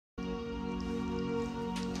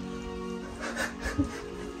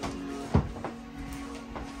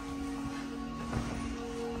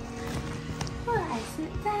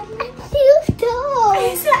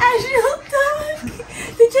Is it a real dog?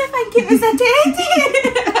 Did you think it was a teddy?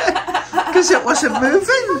 Because it wasn't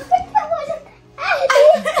moving.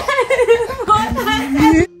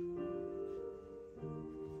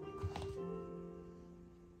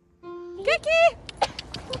 Kiki!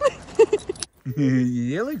 You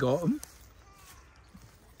nearly got him.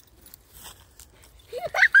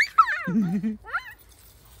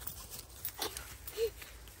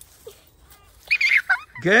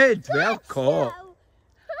 Good, well caught.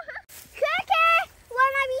 Cookie,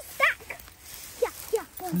 wanna be stuck? Yeah.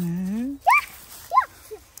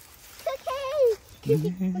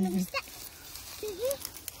 Cookie, wanna be stuck?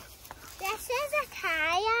 This is a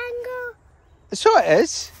triangle. So it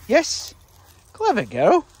is, yes. Clever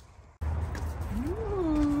girl.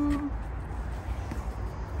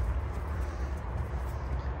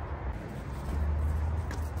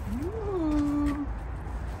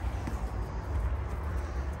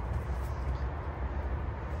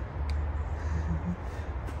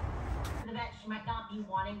 She might not be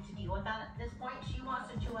wanting to deal with that at this point. She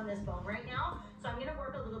wants to chew on this bone right now. So I'm going to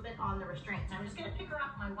work a little bit on the restraints. I'm just going to pick her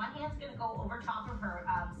up. My one hand's going to go over top of her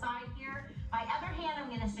side here. My other hand I'm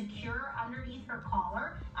going to secure underneath her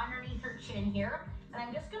collar, underneath her chin here. And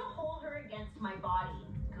I'm just going to hold her against my body.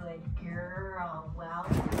 Good girl. Well.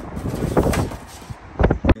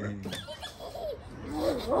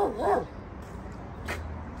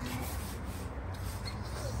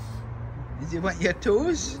 Did you want your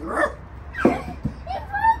toes?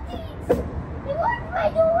 You want my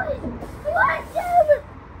toys! You want them!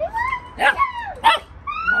 You want them!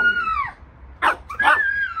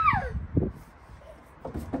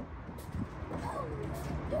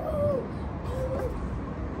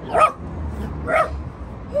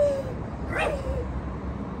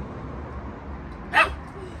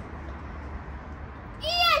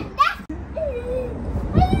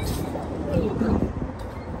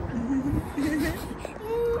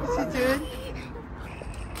 What's he doing?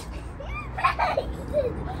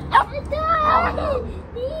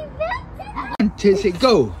 Does it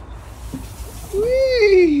go?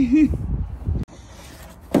 Whee!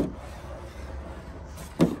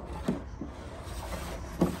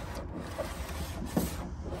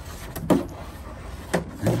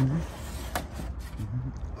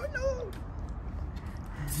 Oh no!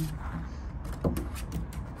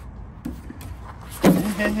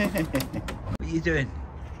 What are you doing?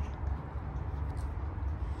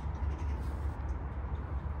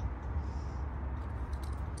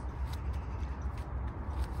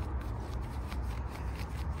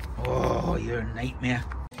 Oh, you're a nightmare.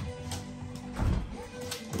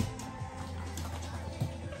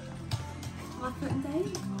 Am I putting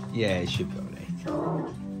down? Yeah, it should be alright.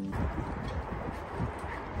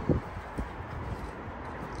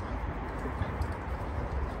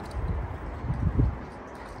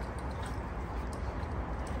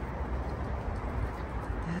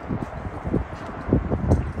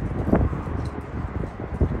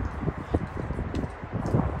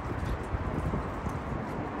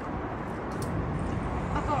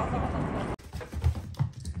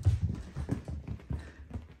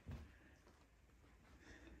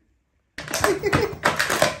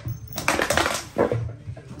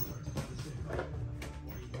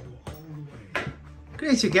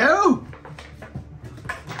 Great to go.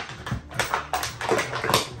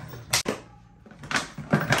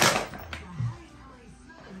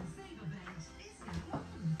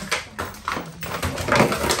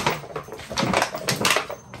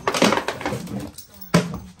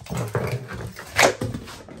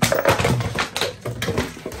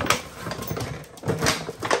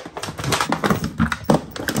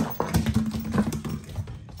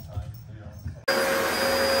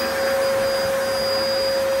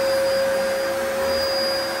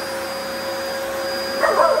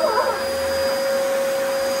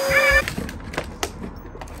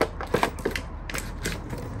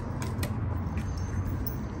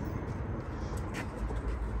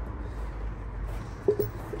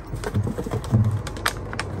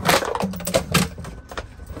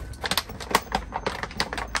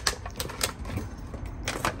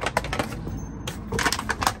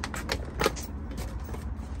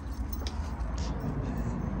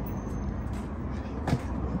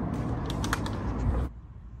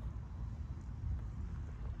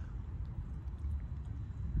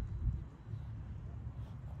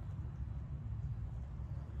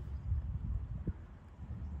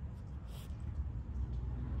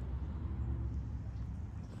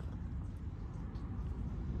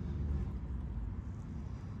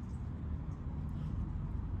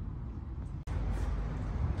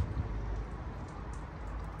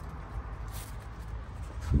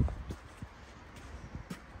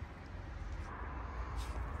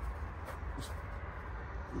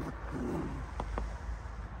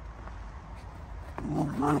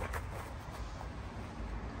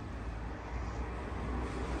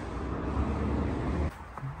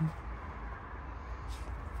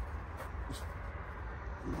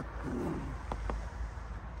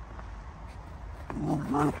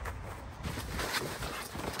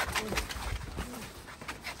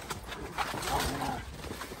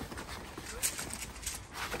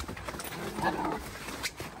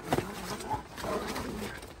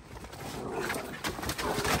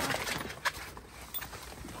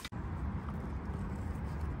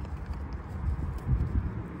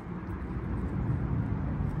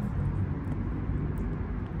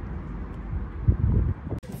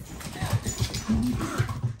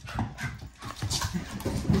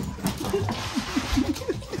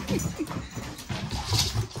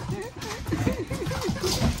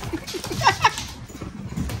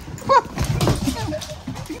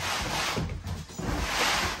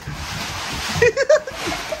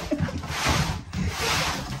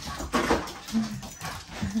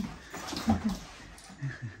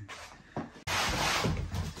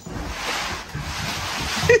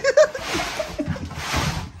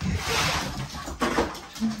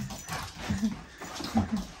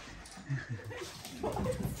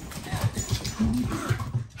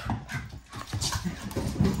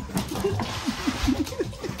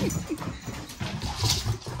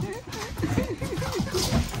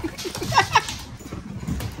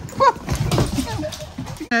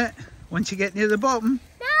 Once you get near the bottom,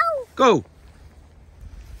 No. go.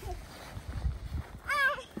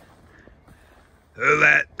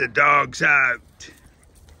 Let the dogs out.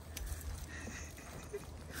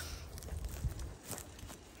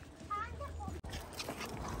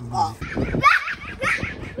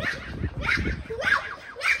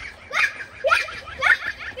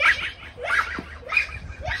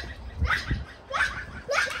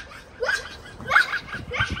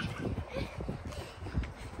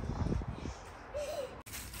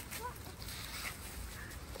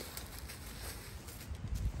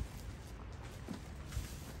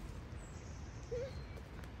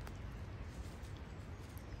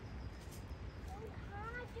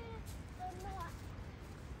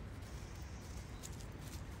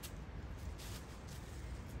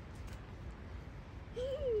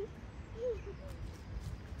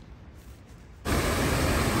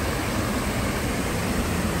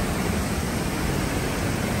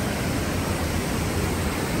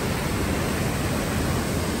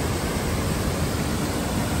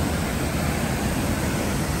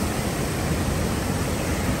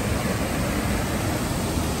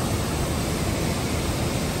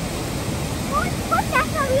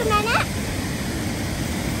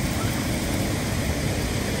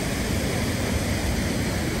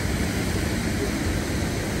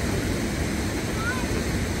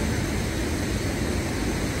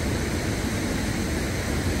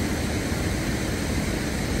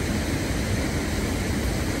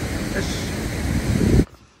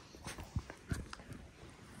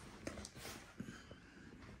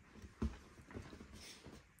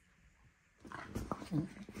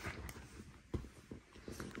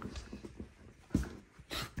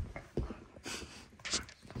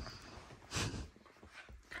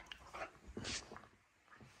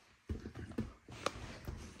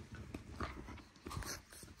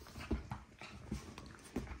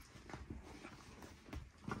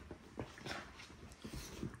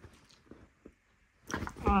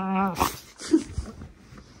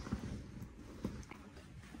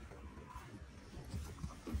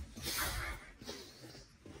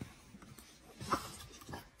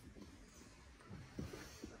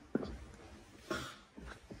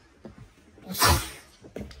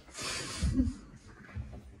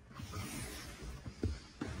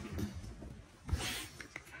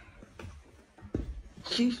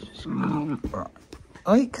 Jesus.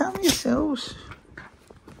 Alright, calm yourselves.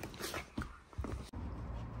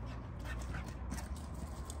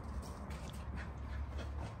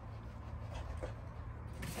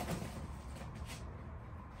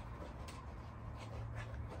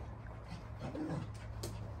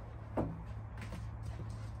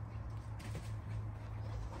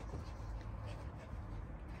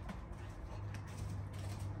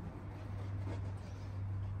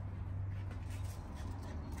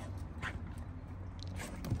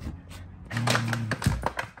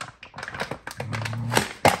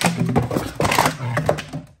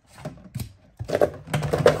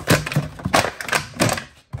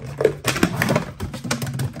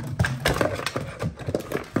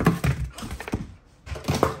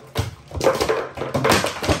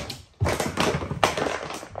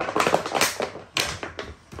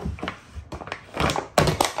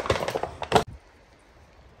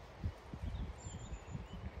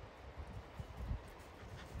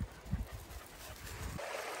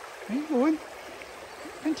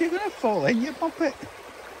 fall in, you bump it.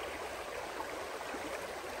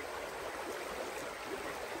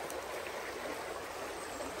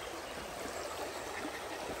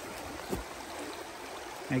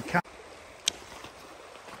 Hey, come.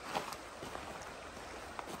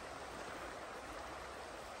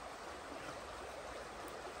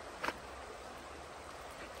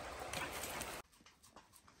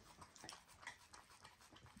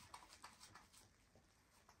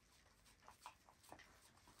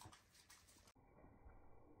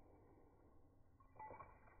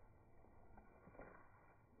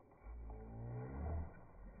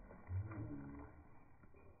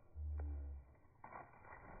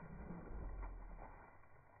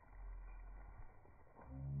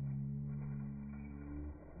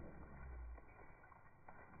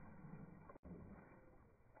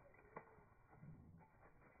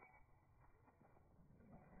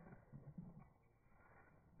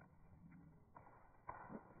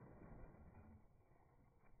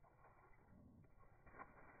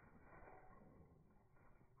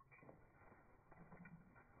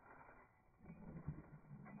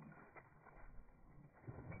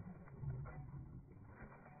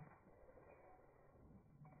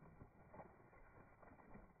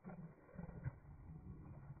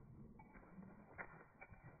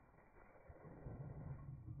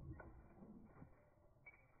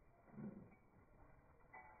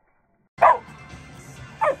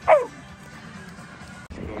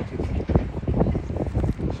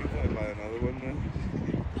 She might buy another one now.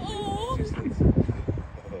 Oh. Just like,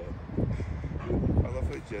 I love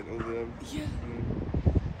how gentle they are. Yeah.